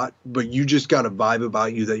of a lot, but you just got a vibe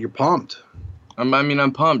about you that you're pumped.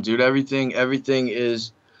 I'm pumped, dude. Everything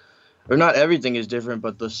is, or not everything is different,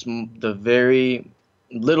 but the very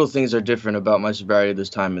little things are different about my sobriety this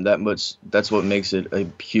time, and that's what makes it a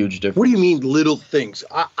huge difference. What do you mean little things?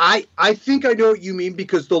 I think I know what you mean,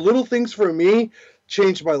 because the little things for me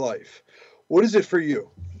changed my life. What is it for you?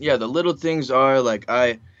 Yeah, the little things are like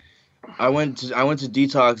I went to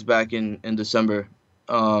detox back in December,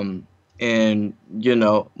 and you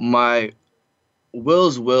know, my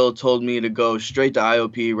Will's will told me to go straight to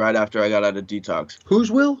IOP right after I got out of detox.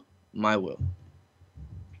 Whose will? My will.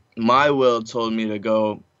 My will told me to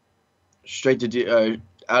go straight to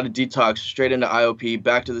out of detox, straight into IOP,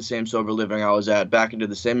 back to the same sober living I was at, back into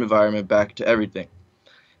the same environment, back to everything.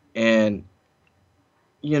 And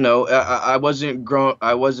you know, I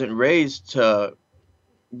wasn't raised to,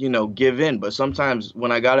 you know, give in. But sometimes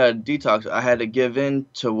when I got out of detox, I had to give in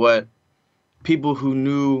to what people who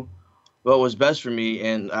knew what was best for me,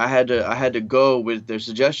 and I had to go with their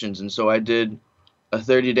suggestions. And so I did a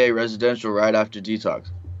 30-day residential right after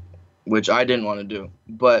detox, which I didn't want to do.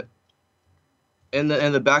 But in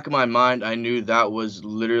the back of my mind, I knew that was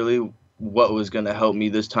literally what was going to help me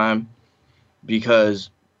this time,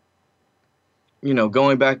 because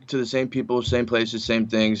going back to the same people, same places, same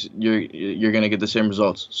things, you're gonna get the same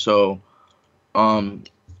results. So,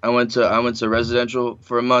 I went to residential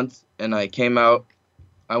for a month, and I came out.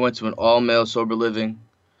 I went to an all male sober living.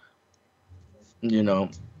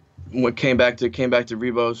 Came back to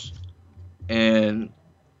Rebos, and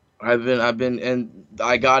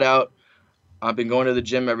I got out. I've been going to the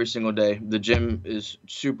gym every single day. The gym is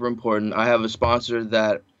super important. I have a sponsor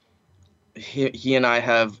that he and I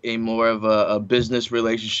have a more of a business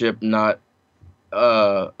relationship, not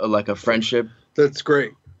like a friendship. That's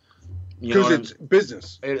great. Because it's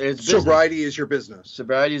business. It's sobriety business. Is your business.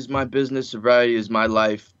 Sobriety is my business. Sobriety is my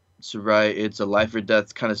life. Sobriety, it's a life or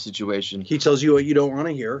death kind of situation. He tells you what you don't want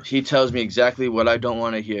to hear. He tells me exactly what I don't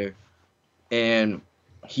want to hear. And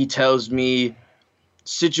he tells me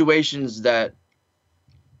situations that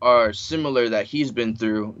are similar that he's been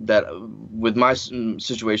through, that with my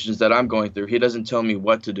situations that I'm going through. He doesn't tell me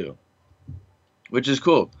what to do, which is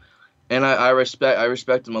cool. And I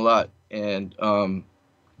respect him a lot. And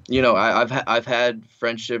I've had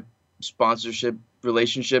friendship, sponsorship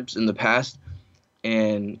relationships in the past,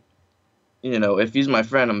 and if he's my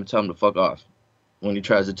friend, I'm gonna tell him to fuck off when he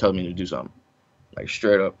tries to tell me to do something, like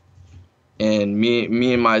straight up. And me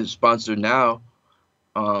and my sponsor now,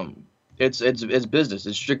 it's business.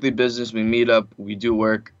 It's strictly business. We meet up, we do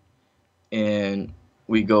work, and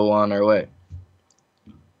we go on our way.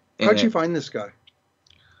 How'd you find this guy?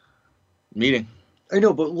 Meeting. I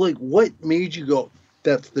know, but what made you go,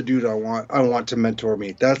 that's the dude I want to mentor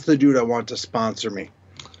me. That's the dude I want to sponsor me.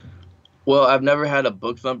 Well, I've never had a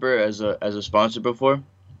book thumper as a sponsor before,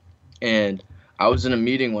 and I was in a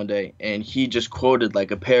meeting one day, and he just quoted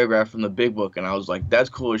like a paragraph from the big book, and I was like, "That's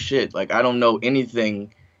cool as shit." Like, I don't know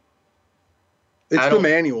anything. It's the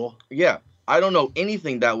manual. Yeah, I don't know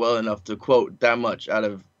anything that well enough to quote that much out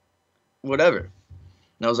of whatever.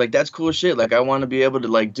 And I was like, "That's cool as shit." Like, I want to be able to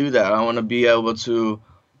like do that. I want to be able to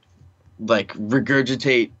like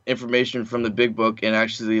regurgitate information from the big book and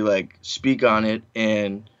actually like speak on it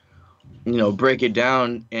and break it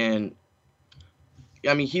down. And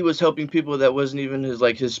I mean, he was helping people that wasn't even his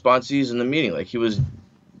sponsees in the meeting. Like, he was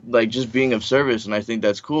like just being of service, and I think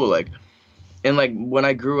that's cool. Like, and like when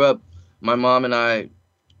I grew up, my mom and I,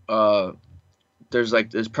 there's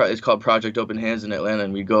like it's called Project Open Hands in Atlanta,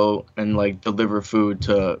 and we go and like deliver food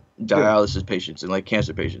to dialysis patients and like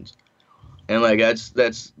cancer patients. And like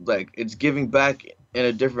that's like it's giving back in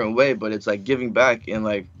a different way, but it's like giving back in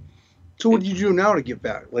like. So what do you do now to give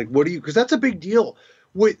back? Like, what do you? Because that's a big deal.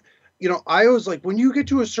 I always like when you get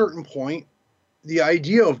to a certain point, the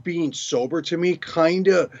idea of being sober to me kind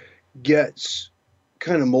of gets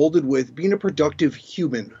molded with being a productive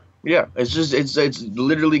human. Yeah, it's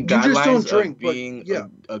literally guidelines you just don't drink, of being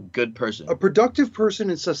a good person, a productive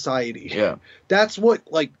person in society. Yeah, that's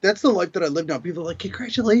that's the life that I live now. People are like,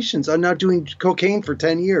 congratulations on not doing cocaine for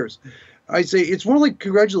 10 years. I say it's more like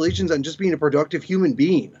congratulations on just being a productive human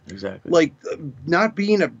being. Exactly. Like not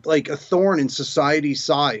being a thorn in society's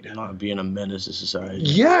side. Not being a menace to society.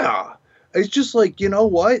 Yeah. It's just like, you know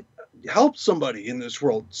what? Help somebody in this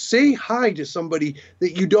world. Say hi to somebody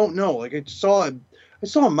that you don't know. Like I saw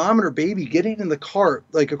a mom and her baby getting in the car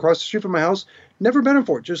like across the street from my house. Never met him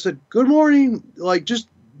before. Just said, good morning. Like just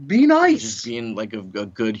be nice. Just being like a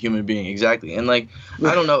good human being. Exactly. And like,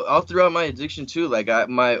 I don't know, all throughout my addiction too, like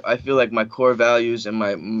I feel like my core values and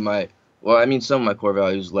some of my core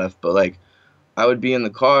values left, but like I would be in the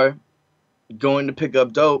car going to pick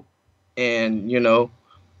up dope and,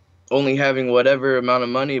 only having whatever amount of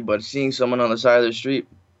money, but seeing someone on the side of the street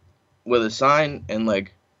with a sign and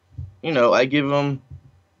like, I give them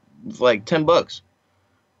like $10,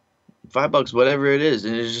 $5, whatever it is.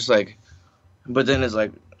 And it's just like, but then it's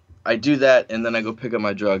like, I do that and then I go pick up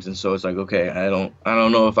my drugs, and so it's like, okay, I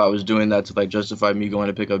don't know if I was doing that to like justify me going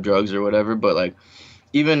to pick up drugs or whatever, but like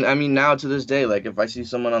now to this day, like if I see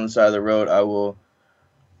someone on the side of the road, I will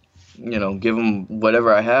give them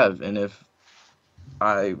whatever I have, and if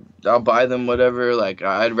I'll buy them whatever, like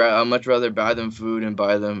I'd much rather buy them food and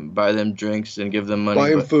buy them drinks and give them money.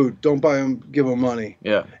 Buy them food, don't buy them, give them money.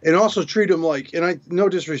 Yeah. And also treat them like, and no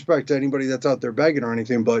disrespect to anybody that's out there begging or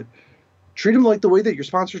anything, but treat them like the way that your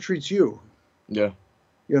sponsor treats you. Yeah.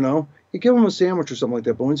 You give them a sandwich or something like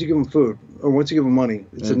that, but once you give them food or once you give them money,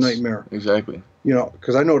 it's a nightmare. Exactly.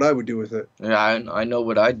 Because I know what I would do with it. Yeah, I know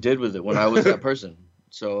what I did with it when I was that person.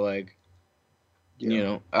 So, like,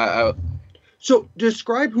 So,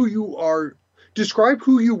 describe who you are. Describe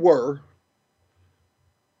who you were.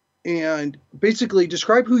 And basically,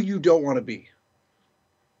 describe who you don't want to be.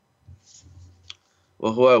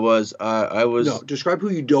 Well, who I was, I was... No, describe who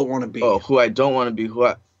you don't want to be. Oh, who I don't want to be,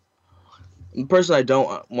 The person I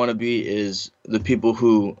don't want to be is the people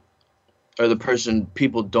who are the person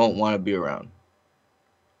people don't want to be around.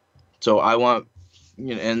 So I want,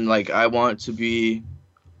 and like I want to be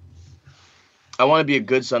a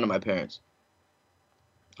good son to my parents.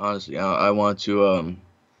 Honestly, I want to,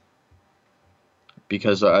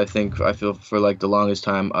 because I feel for like the longest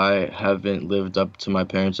time I haven't lived up to my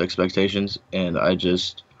parents' expectations, and I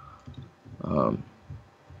just,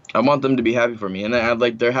 I want them to be happy for me, and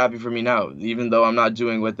they're happy for me now, even though I'm not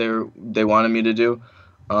doing what they wanted me to do.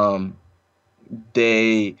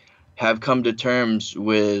 They have come to terms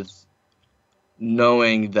with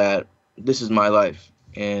knowing that this is my life,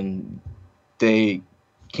 and they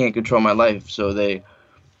can't control my life, so they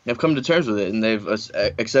have come to terms with it, and they've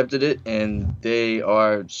accepted it, and they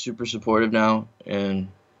are super supportive now, and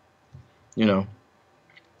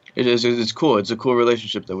it's cool. It's a cool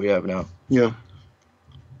relationship that we have now. Yeah.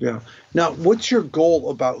 Now, what's your goal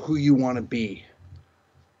about who you want to be?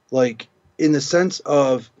 Like, in the sense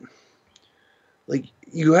of, like,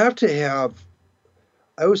 you have to have,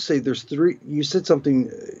 I would say there's three, you said something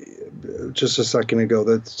just a second ago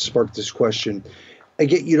that sparked this question. I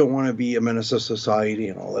get you don't want to be a menace to society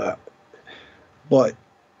and all that, but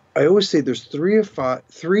I always say there's 3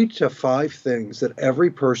 to 5 things that every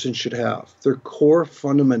person should have. Their core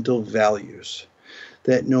fundamental values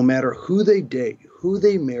that no matter who they date, who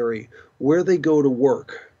they marry, where they go to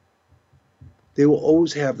work, they will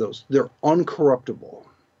always have those. They're uncorruptible.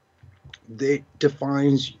 They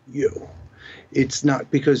defines you. It's not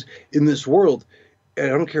because in this world, and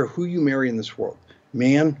I don't care who you marry in this world,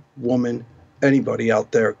 man, woman, anybody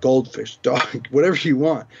out there, goldfish, dog, whatever you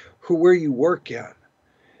want, where you work at,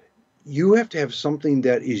 you have to have something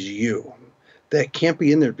that is you. That can't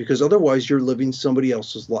be in there, because otherwise you're living somebody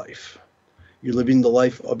else's life. You're living the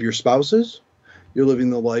life of your spouses, you're living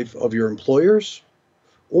the life of your employers,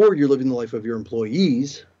 or you're living the life of your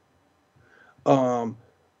employees.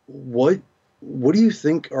 What do you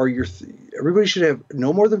think are your everybody should have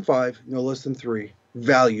no more than 5, no less than 3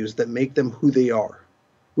 values that make them who they are.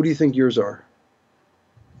 What do you think yours are?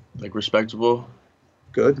 Like respectable.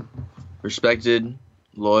 Good. Respected,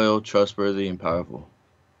 loyal, trustworthy, and powerful.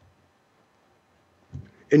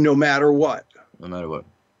 And no matter what. No matter what.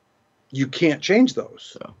 You can't change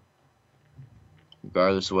those. So,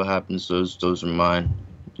 regardless of what happens, those are mine.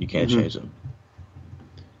 You can't change them.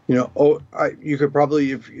 You could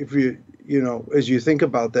probably, if you, as you think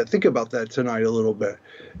about that tonight a little bit,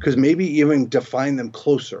 because maybe even define them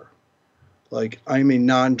closer. Like, I'm a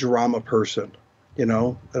non-drama person. I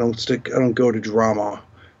don't go to drama,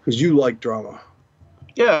 because you like drama.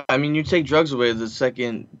 Yeah, I mean, you take drugs away, the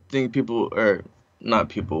second thing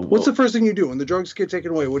what's the first thing you do when the drugs get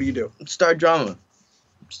taken away? What do you do? Start drama,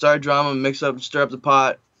 stir up the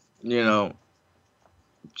pot,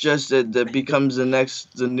 just that becomes the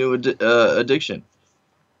new addiction.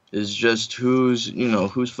 Is just who's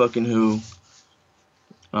fucking who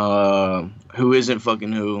isn't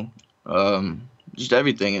fucking who, just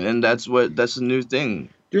everything, and that's the new thing.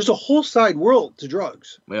 There's a whole side world to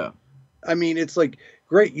drugs. Yeah. I mean, it's like,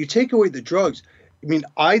 great, you take away the drugs. I mean,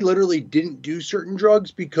 I literally didn't do certain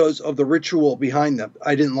drugs because of the ritual behind them.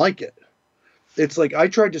 I didn't like it. It's like, I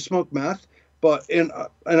tried to smoke meth, and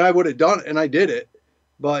I would have done it, and I did it,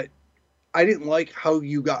 but I didn't like how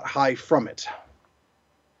you got high from it.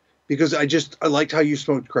 Because I liked how you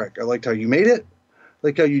smoked crack. I liked how you made it. I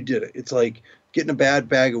liked how you did it. It's like getting a bad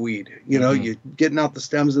bag of weed. You're getting out the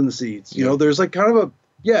stems and the seeds. There's like kind of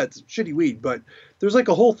it's shitty weed, but there's like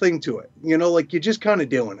a whole thing to it. Like you're just kind of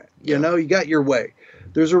doing it. You got your way.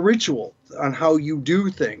 There's a ritual on how you do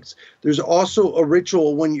things. There's also a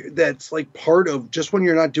ritual that's like part of just when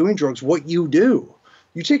you're not doing drugs, what you do.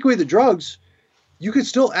 You take away the drugs, you could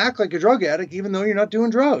still act like a drug addict even though you're not doing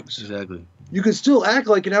drugs. Exactly. You can still act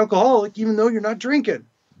like an alcoholic even though you're not drinking.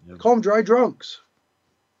 Yep. Call them dry drunks.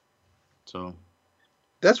 So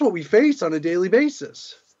that's what we face on a daily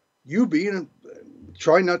basis. You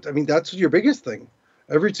that's your biggest thing.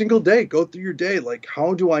 Every single day, go through your day. Like,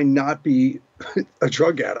 how do I not be a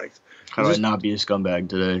drug addict? How do I not be a scumbag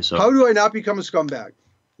today? So how do I not become a scumbag?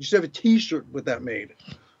 You should have a t-shirt with that made.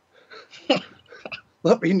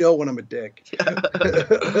 Let me know when I'm a dick.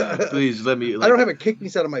 Please let me. I don't have a kick me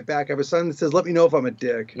set on my back. I have a sign that says, "Let me know if I'm a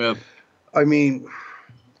dick." Yep. I mean,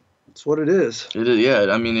 it's what it is. It is, yeah.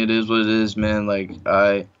 I mean, it is what it is, man. Like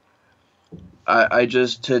I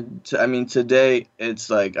just today it's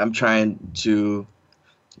like I'm trying to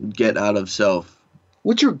get out of self.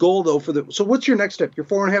 What's your goal though so what's your next step? You're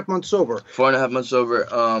 4.5 months sober. 4.5 months sober.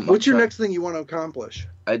 What's your next thing you want to accomplish?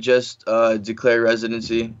 I just declared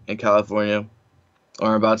residency in California. or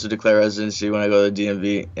I'm about to declare residency when I go to the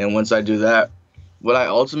DMV. And once I do that, what I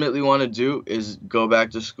ultimately want to do is go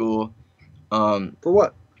back to school. For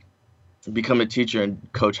what? Become a teacher and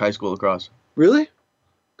coach high school lacrosse. Really?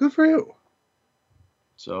 Good for you.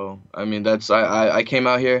 So, I mean, I came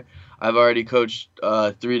out here. I've already coached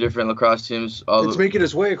 3 different lacrosse teams. It's making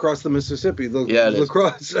its way across the Mississippi.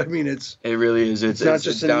 Lacrosse, I mean, it really is. It's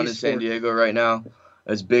down in San Diego right now.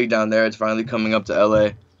 It's big down there. It's finally coming up to LA.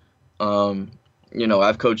 You know,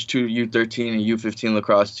 I've coached 2 U13 and U15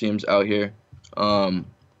 lacrosse teams out here. And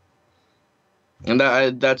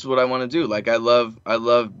that's what I want to do. Like, I love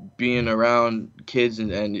being around kids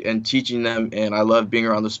and teaching them, and I love being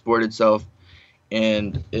around the sport itself.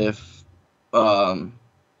 And if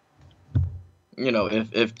you know,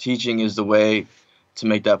 if teaching is the way to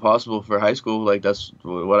make that possible for high school, like, that's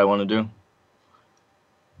what I want to do.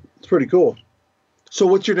 It's pretty cool. So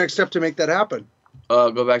what's your next step to make that happen?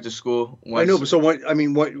 Go back to school. I know, but so what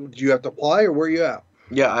do you have to apply, or where are you at?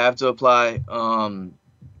 Yeah, I have to apply.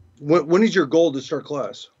 When is your goal to start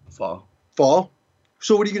class? Fall. Fall?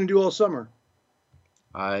 So what are you going to do all summer?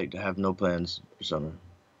 I have no plans for summer.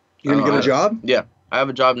 You're going to get a job? Yeah, I have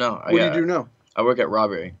a job now. What do you do now? I work at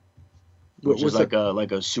Robbery, which is like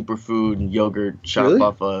a superfood and yogurt shop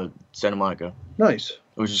off of Santa Monica. Nice.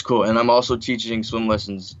 Which is cool. And I'm also teaching swim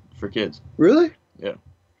lessons for kids. Really? Yeah.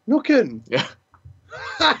 No kidding. Yeah.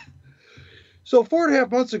 So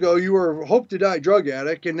 4.5 months ago, you were a hope-to-die drug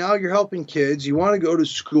addict, and now you're helping kids. You want to go to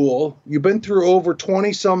school. You've been through over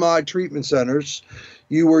 20-some-odd treatment centers.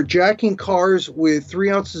 You were jacking cars with 3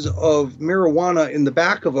 ounces of marijuana in the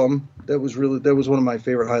back of them. That was one of my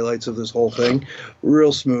favorite highlights of this whole thing.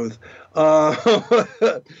 Real smooth. And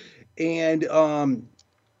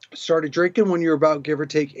started drinking when you were about, give or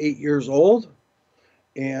take, 8 years old.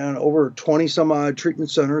 And over 20-some-odd treatment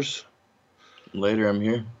centers. Later, I'm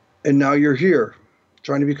here. And now you're here,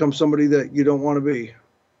 trying to become somebody that you don't want to be.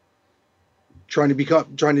 Trying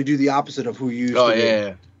to do the opposite of who you used to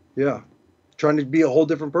be. Yeah. Trying to be a whole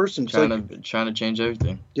different person. Trying to change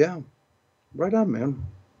everything. Yeah. Right on, man.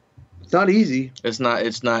 It's not easy. It's not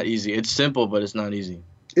easy. It's simple, but it's not easy.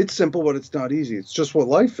 It's simple, but it's not easy. It's just what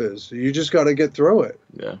life is. You just got to get through it.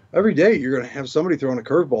 Yeah. Every day you're going to have somebody throwing a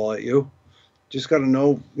curveball at you. Just got to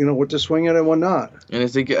know, what to swing at and what not. And I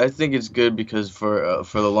think it's good because for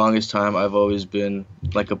the longest time I've always been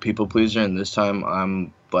like a people pleaser, and this time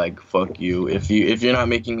I'm like, fuck you. If you're not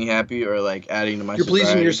making me happy or like adding to my you're society,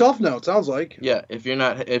 pleasing yourself now. It sounds like. Yeah. If you're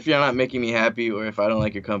not making me happy, or if I don't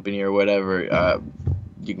like your company or whatever,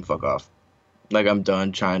 you can fuck off. Like, I'm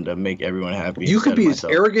done trying to make everyone happy. You could be as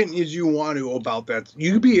arrogant as you want to about that.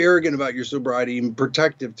 You could be arrogant about your sobriety and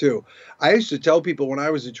protective too. I used to tell people when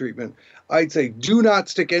I was in treatment, I'd say, do not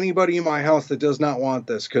stick anybody in my house that does not want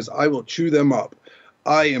this, because I will chew them up.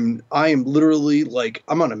 I am literally like,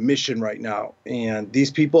 I'm on a mission right now. And these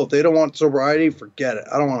people, if they don't want sobriety, forget it.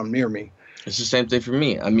 I don't want them near me. It's the same thing for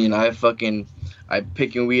me. I mean, I pick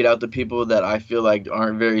and weed out the people that I feel like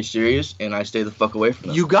aren't very serious, and I stay the fuck away from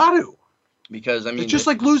them. You got to. Because, I mean, it's just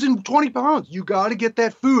like losing 20 pounds. You got to get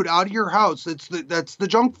that food out of your house. That's the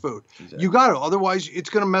junk food. Exactly. You got to. Otherwise, it's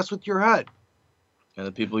going to mess with your head. And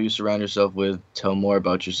the people you surround yourself with tell more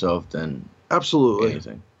about yourself than absolutely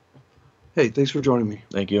anything. Hey, thanks for joining me.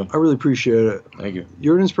 Thank you. I really appreciate it. Thank you.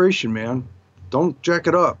 You're an inspiration, man. Don't jack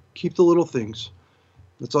it up. Keep the little things.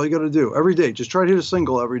 That's all you got to do. Every day. Just try to hit a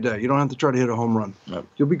single every day. You don't have to try to hit a home run. Nope.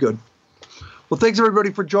 You'll be good. Well, thanks,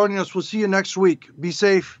 everybody, for joining us. We'll see you next week. Be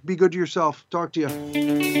safe. Be good to yourself. Talk to you.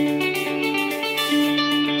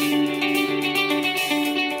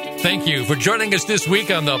 Thank you for joining us this week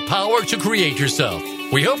on The Power to Create Yourself.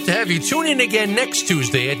 We hope to have you tune in again next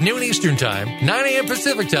Tuesday at noon Eastern Time, 9 a.m.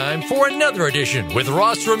 Pacific Time for another edition with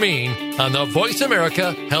Ross Ramin on the Voice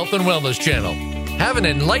America Health and Wellness Channel. Have an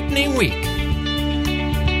enlightening week.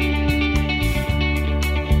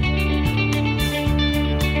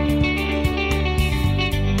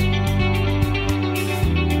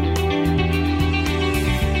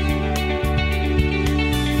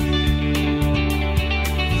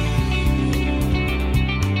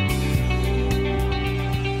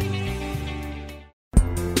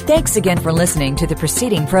 Thanks again for listening to the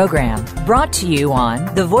preceding program, brought to you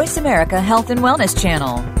on the Voice America Health and Wellness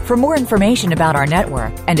Channel. For more information about our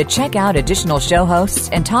network and to check out additional show hosts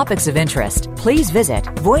and topics of interest, please visit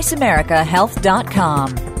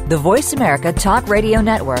voiceamericahealth.com. The Voice America Talk Radio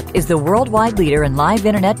Network is the worldwide leader in live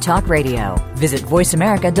Internet talk radio. Visit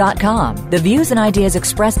voiceamerica.com. The views and ideas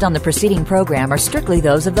expressed on the preceding program are strictly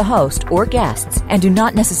those of the host or guests and do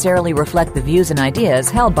not necessarily reflect the views and ideas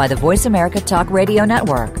held by the Voice America Talk Radio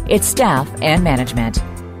Network, its staff, and management.